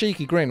actually got a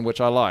cheeky grin, which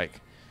I like.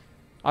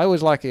 I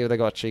always like it if they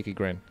got a cheeky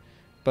grin.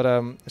 But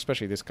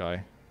especially this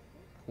guy.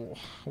 Oh,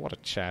 what a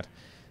Chad.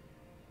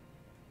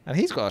 And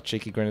he's got a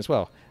cheeky grin as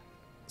well.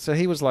 So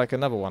he was like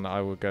another one that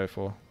I would go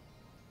for.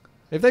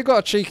 If they got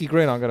a cheeky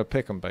grin, I'm going to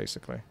pick them,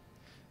 basically.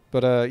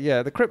 But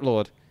yeah, the Crypt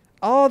Lord.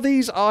 Are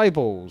these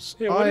eyeballs?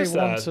 Yeah, what is that?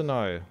 I want to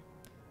know.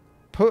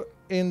 Put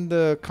in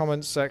the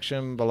comments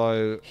section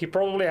below. He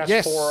probably has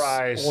yes 4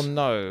 eyes. Or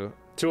no.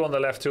 2 on the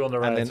left, 2 on the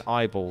right. And then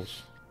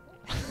eyeballs.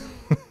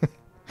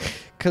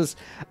 Because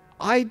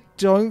I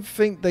don't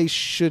think they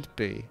should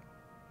be.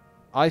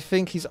 I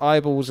think his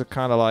eyeballs are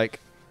kind of like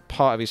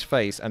part of his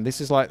face, and this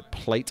is like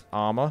plate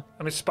armor.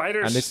 I mean,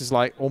 spiders... And this is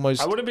like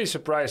almost... I wouldn't be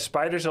surprised.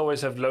 Spiders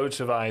always have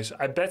loads of eyes.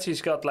 I bet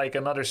he's got like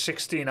another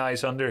 16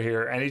 eyes under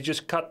here, and he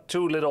just cut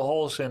 2 little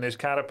holes in his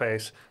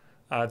carapace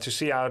to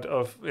see out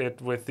of it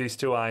with these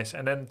 2 eyes.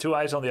 And then 2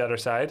 eyes on the other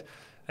side.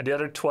 And the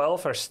other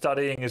 12 are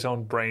studying his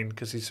own brain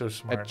because he's so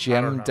smart. A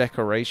gem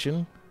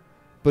decoration.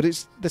 But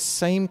it's the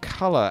same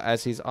color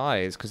as his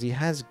eyes because he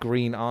has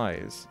green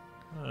eyes.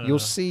 You'll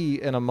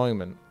see in a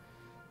moment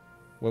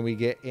when we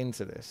get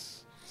into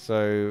this.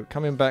 So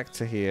coming back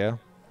to here,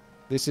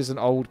 this is an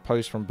old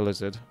post from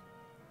Blizzard.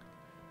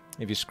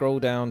 If you scroll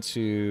down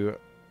to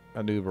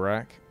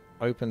Anubarak,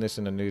 open this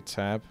in a new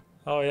tab.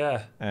 Oh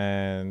yeah.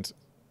 And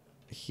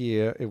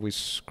here, if we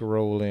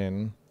scroll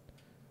in,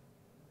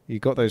 you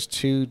got those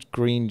 2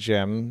 green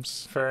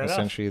gems,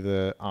 essentially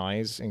the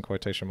eyes in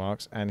quotation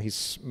marks, and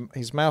his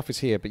mouth is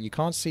here, but you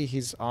can't see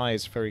his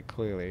eyes very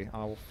clearly.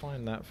 I will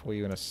find that for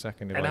you in a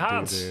second if I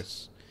do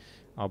this.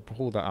 I'll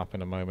pull that up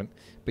in a moment.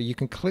 But you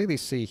can clearly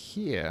see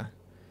here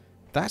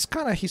That's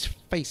kind of his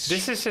face.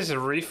 This is his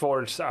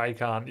reforged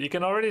icon. You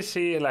can already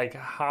see like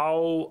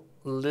how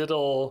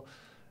little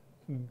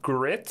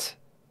grit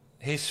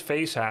his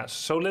face has.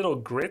 So little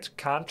grit,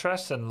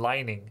 contrast, and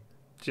lining.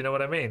 Do you know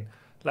what I mean?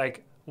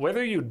 Like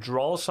whether you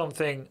draw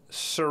something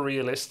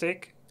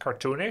surrealistic,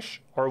 cartoonish,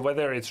 or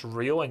whether it's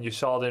real and you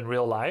saw it in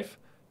real life,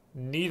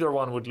 neither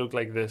one would look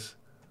like this.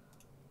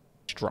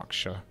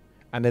 Structure.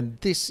 And then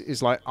this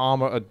is like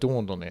armor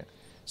adorned on it.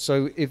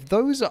 So if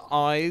those are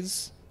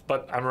eyes...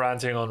 But I'm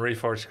ranting on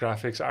Reforged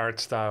Graphics art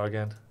style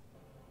again.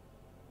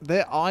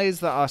 They're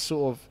eyes that are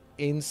sort of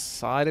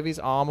inside of his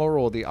armor,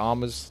 or the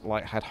armor's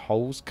like had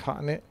holes cut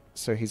in it.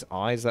 So his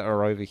eyes that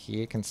are over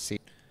here can see...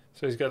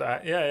 So he's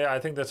got... yeah, I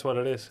think that's what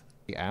it is.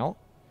 ...out.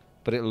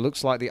 But it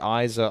looks like the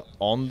eyes are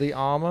on the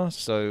armor.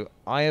 So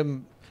I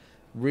am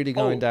really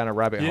going down a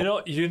rabbit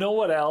hole. You know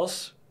what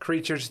else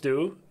creatures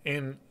do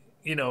in,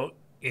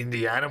 in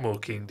the animal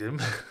kingdom?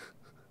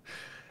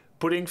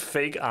 Putting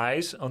fake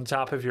eyes on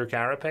top of your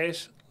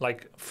carapace.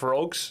 Like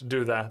frogs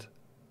do that.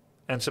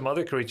 And some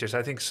other creatures.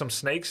 I think some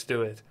snakes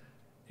do it.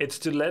 It's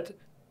to let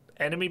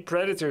enemy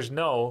predators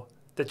know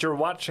that you're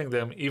watching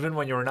them even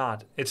when you're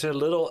not. It's a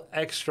little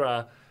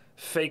extra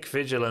fake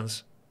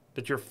vigilance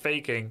that you're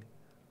faking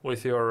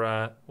with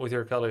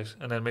your colors,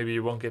 and then maybe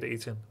you won't get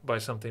eaten by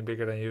something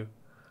bigger than you.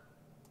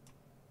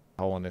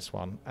 On this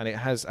one, and it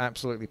has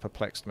absolutely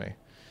perplexed me.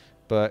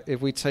 But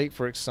if we take,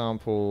 for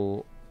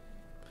example,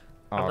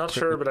 I'm not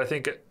sure, but I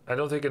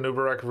don't think a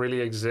Nubarak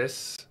really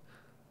exists.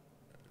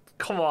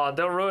 Come on,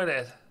 don't ruin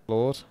it.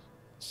 Lord,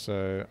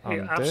 so he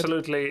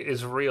absolutely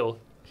is real.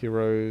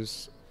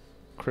 Heroes,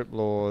 Crypt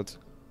Lord.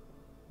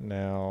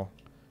 Now,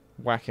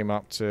 whack him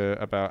up to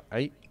about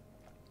 8,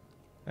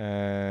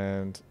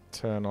 and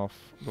turn off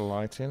the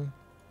lighting.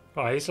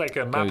 Oh, he's like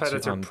a map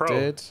editor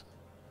pro.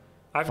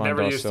 I've Find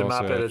never used the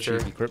map editor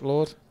Crypt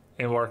Lord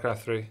in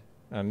Warcraft 3.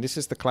 And this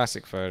is the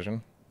classic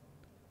version.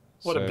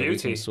 What a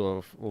beauty. We can sort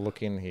of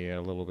look in here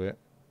a little bit.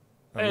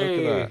 And hey.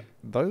 Look at that.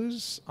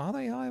 Those, are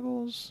they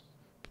eyeballs?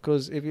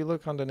 Because if you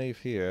look underneath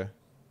here...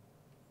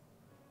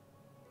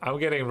 I'm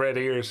getting red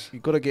ears.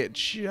 You've got to get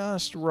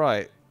just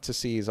right to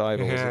see his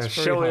eyeballs. Yeah, it's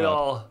very show hard. it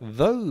all.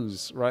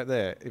 Those right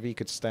there, if he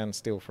could stand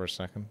still for a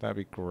second, that'd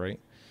be great.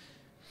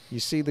 You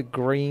see the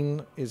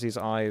green is his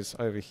eyes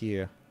over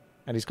here.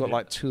 And he's got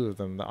like 2 of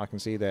them that I can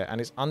see there.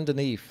 And it's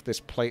underneath this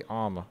plate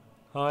armor.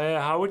 Oh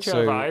yeah, how would you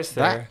have eyes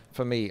there? That,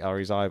 for me, are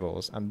his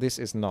eyeballs. And this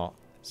is not.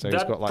 So that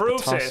he's got like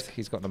the tusk,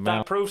 he's got the mouth.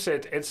 That proves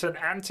it. It's an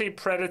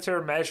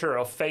anti-predator measure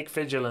of fake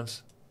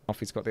vigilance.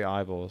 He's got the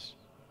eyeballs.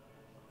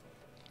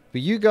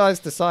 But you guys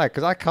decide,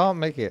 because I can't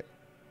make it.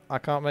 I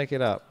can't make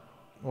it up.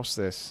 What's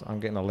this? I'm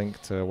getting a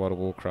link to a World of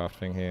Warcraft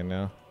thing here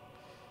now.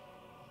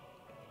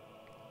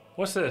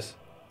 What's this?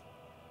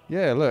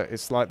 Yeah, look,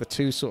 it's like the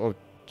 2 sort of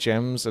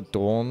gems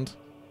adorned.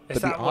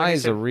 But the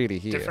eyes are really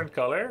here. Different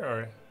color,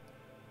 or?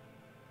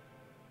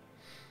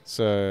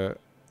 So,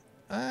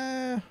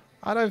 I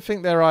don't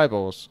think they're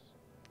eyeballs.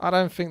 I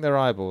don't think they're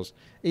eyeballs.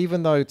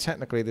 Even though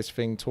technically this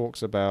thing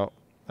talks about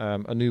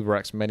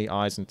Anubarak's many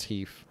eyes and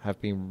teeth have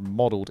been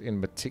modeled in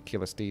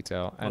meticulous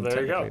detail. And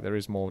technically there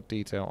is more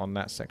detail on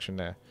that section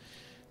there.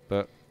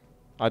 But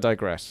I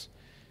digress.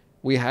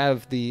 We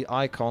have the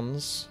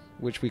icons,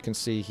 which we can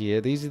see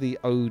here. These are the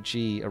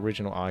OG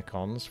original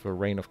icons for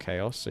Reign of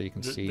Chaos. So you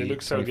can see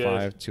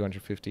 25,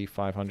 250,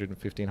 500, and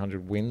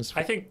 1500 wins.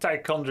 I think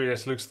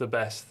Tichondrius looks the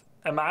best.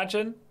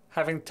 Imagine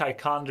having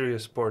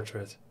Tichondrius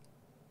portrait.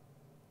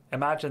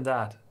 Imagine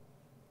that.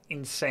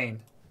 Insane.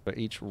 For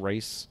each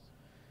race,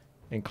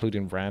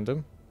 including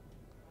random.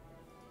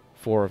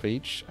 4 of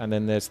each. And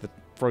then there's the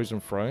Frozen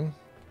Throne.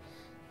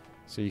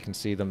 So you can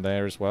see them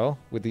there as well.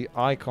 With the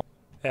icon.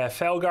 Yeah,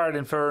 Felguard,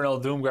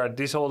 Infernal, Doomguard.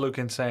 These all look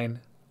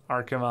insane.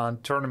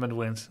 Archimon, tournament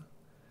wins.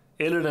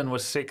 Illidan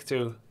was sick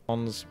too.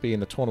 Ones being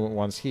the tournament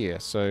ones here.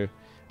 So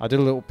I did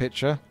a little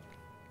picture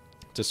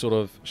to sort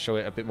of show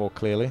it a bit more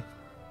clearly.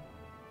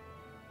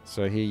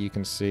 So here you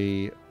can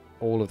see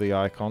all of the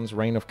icons.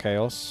 Reign of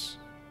Chaos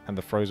and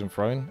the Frozen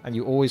Throne. And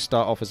you always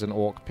start off as an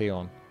Orc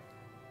peon.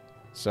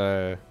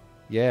 So,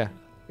 yeah.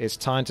 It's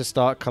time to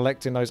start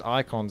collecting those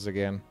icons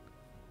again.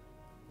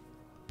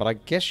 But I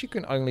guess you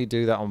can only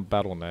do that on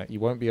Battle.net. You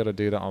won't be able to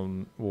do that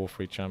on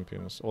War3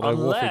 Champions. Although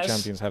War3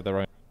 Champions have their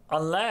own...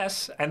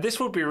 Unless, and this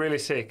would be really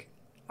sick.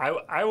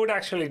 I would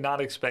actually not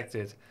expect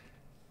it.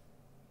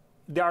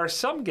 There are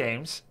some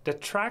games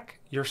that track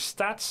your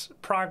stats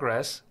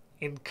progress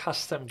in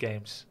custom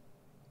games.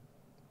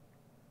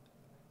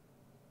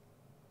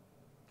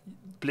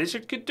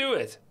 Blizzard could do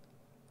it.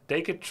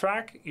 They could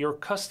track your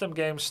custom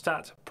game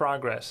stat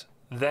progress.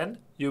 Then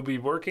you'll be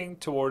working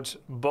towards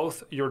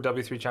both your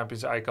W3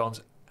 Champions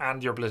icons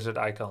and your Blizzard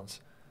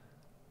icons.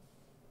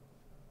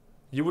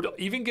 You would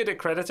even get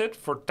accredited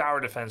for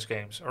tower defense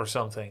games or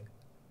something.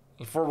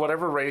 For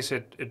whatever race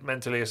it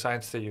mentally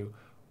assigns to you.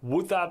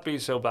 Would that be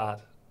so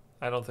bad?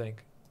 I don't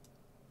think.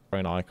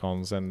 Own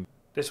icons and...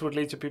 This would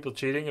lead to people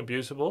cheating,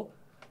 abusable.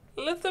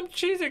 Let them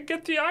cheat and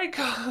get the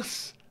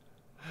icons!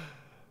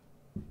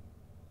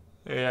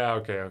 Yeah,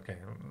 okay.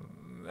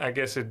 I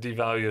guess it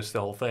devalues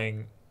the whole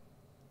thing.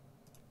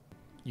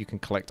 you can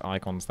collect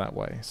icons that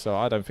way. So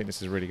I don't think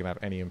this is really going to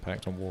have any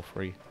impact on War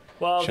 3.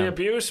 Well, the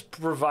abuse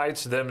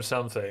provides them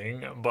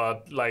something,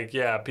 but like,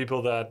 yeah,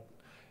 people that...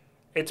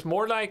 It's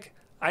more like,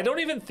 I don't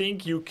even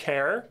think you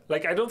care.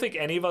 Like, I don't think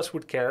any of us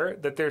would care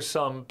that there's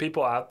some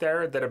people out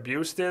there that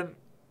abused it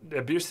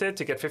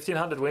to get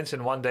 1,500 wins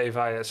in one day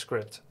via a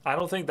script. I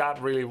don't think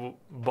that really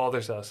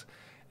bothers us.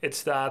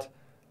 It's that...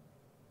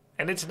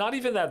 And it's not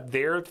even that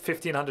their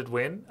 1,500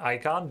 win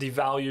icon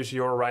devalues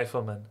your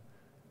rifleman.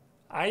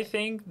 I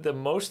think the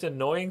most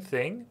annoying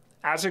thing,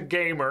 as a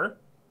gamer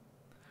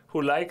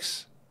who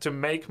likes to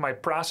make my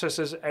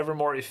processes ever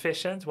more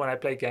efficient when I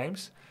play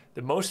games,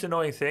 the most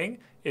annoying thing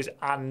is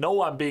I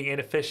know I'm being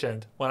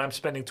inefficient when I'm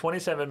spending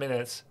 27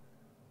 minutes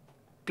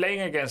playing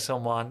against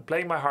someone,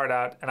 playing my heart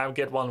out, and I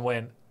get one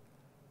win,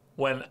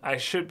 when I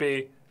should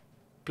be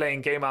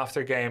playing game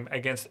after game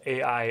against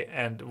AI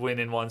and win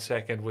in 1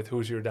 second with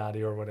Who's Your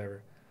Daddy or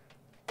whatever.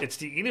 It's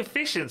the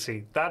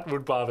inefficiency that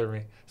would bother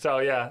me. So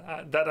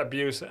yeah, that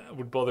abuse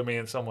would bother me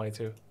in some way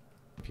too.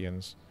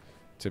 Champions,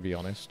 to be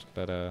honest,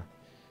 but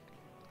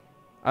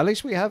at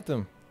least we have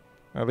them.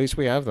 At least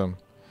we have them.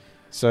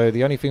 So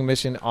the only thing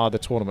missing are the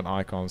tournament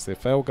icons. The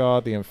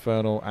Felguard, the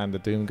Infernal, and the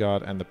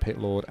Doomguard, and the Pit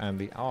Lord, and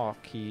the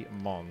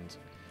Archimond.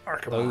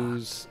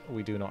 Those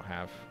we do not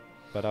have.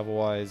 But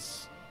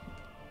otherwise,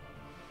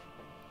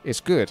 it's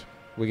good.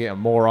 We're getting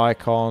more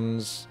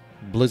icons.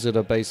 Blizzard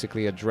are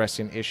basically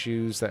addressing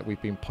issues that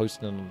we've been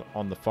posting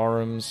on the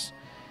forums.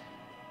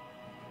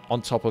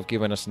 On top of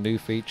giving us new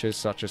features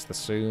such as the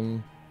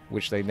Zoom,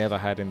 which they never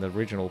had in the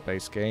original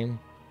base game.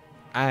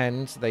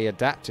 And they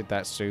adapted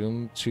that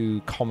Zoom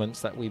to comments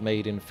that we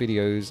made in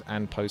videos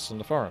and posts on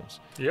the forums.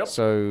 Yep.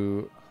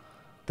 So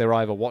they're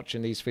either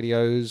watching these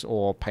videos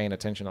or paying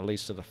attention at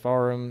least to the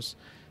forums.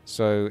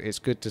 So it's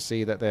good to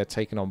see that they're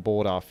taking on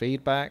board our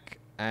feedback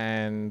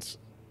and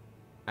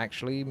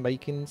actually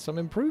making some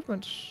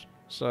improvements.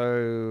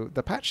 So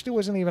the patch still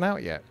isn't even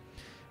out yet.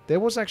 There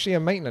was actually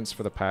a maintenance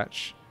for the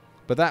patch,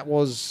 but that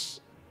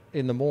was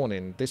in the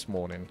morning, this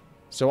morning.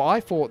 So I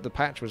thought the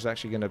patch was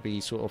actually going to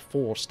be sort of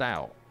forced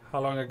out. How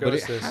long ago but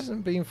is it this?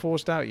 hasn't been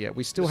forced out yet.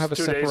 We still have a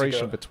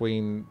separation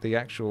between the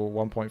actual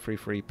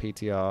 1.33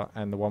 PTR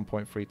and the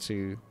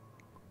 1.32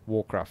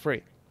 Warcraft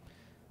 3.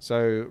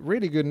 So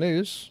really good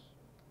news.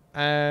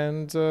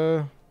 And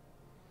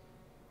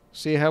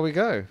see how we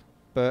go.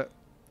 But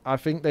I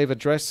think they've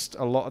addressed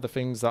a lot of the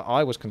things that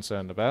I was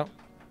concerned about.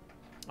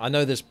 I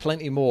know there's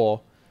plenty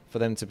more for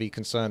them to be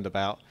concerned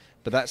about,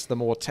 but that's the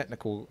more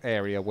technical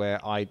area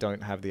where I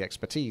don't have the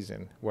expertise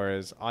in.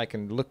 Whereas I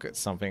can look at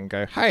something and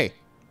go, hey,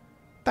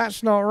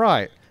 that's not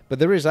right. But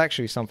there is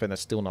actually something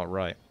that's still not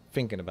right.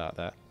 Thinking about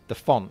that. The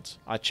font.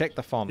 I checked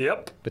the font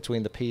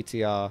between the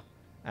PTR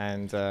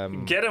and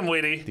Get him,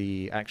 Witty.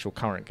 the actual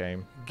current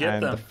game.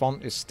 Get them. The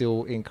font is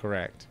still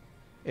incorrect.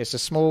 It's a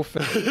small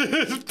thing.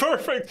 It's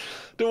perfect.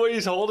 The way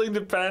he's holding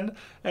the pen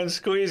and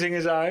squeezing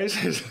his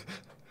eyes.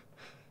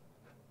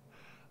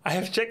 I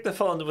have checked the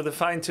font with a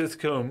fine-tooth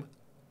comb,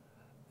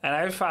 and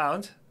I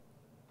found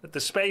that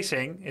the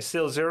spacing is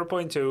still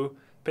 0.2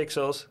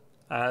 pixels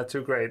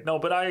too great. No,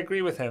 but I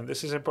agree with him.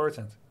 This is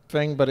important.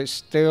 But it's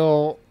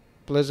still,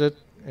 Blizzard,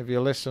 if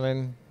you're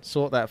listening,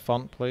 sort that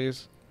font,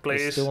 please.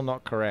 Please. It's still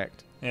not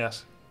correct.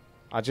 Yes.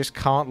 I just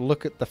can't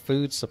look at the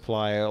food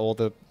supply or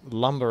the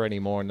lumber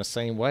anymore in the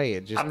same way.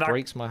 It just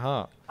breaks my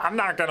heart. I'm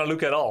not going to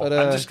look at all. But,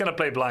 I'm just going to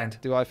play blind.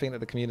 Do I think that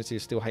the community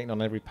is still hating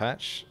on every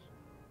patch?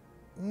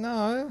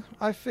 No.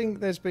 I think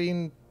there's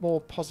been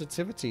more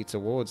positivity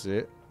towards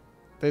it.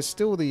 There's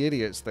still the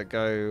idiots that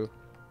go,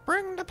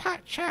 bring the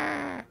patch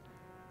out.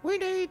 We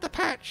need the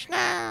patch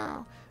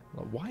now.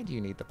 Well, why do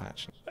you need the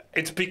patch?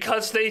 It's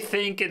because they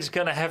think it's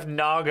going to have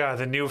Naga,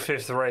 the new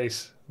 5th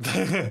race.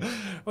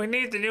 We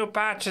need the new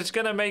patch. It's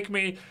going to make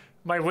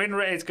my win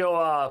rate go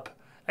up.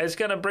 It's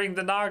going to bring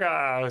the Naga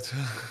out.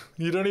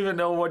 You don't even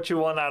know what you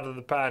want out of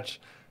the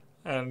patch.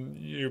 And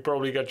you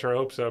probably got your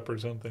hopes up or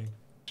something.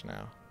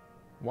 Now,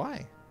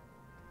 why?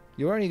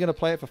 You're only going to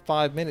play it for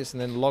 5 minutes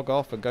and then log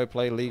off and go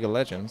play League of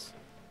Legends.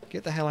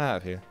 Get the hell out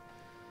of here.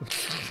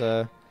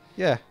 So,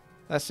 yeah.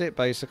 That's it,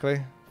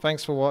 basically.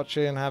 Thanks for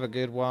watching. Have a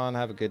good one.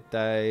 Have a good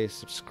day.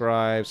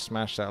 Subscribe.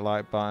 Smash that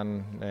like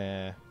button.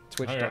 Yeah.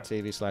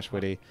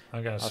 Twitch.tv/Witty.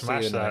 I'm going to I'll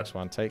smash see you in that. the next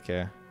one. Take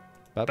care.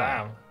 Bye-bye.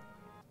 Damn.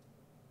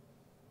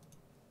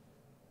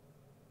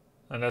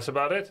 And that's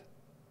about it?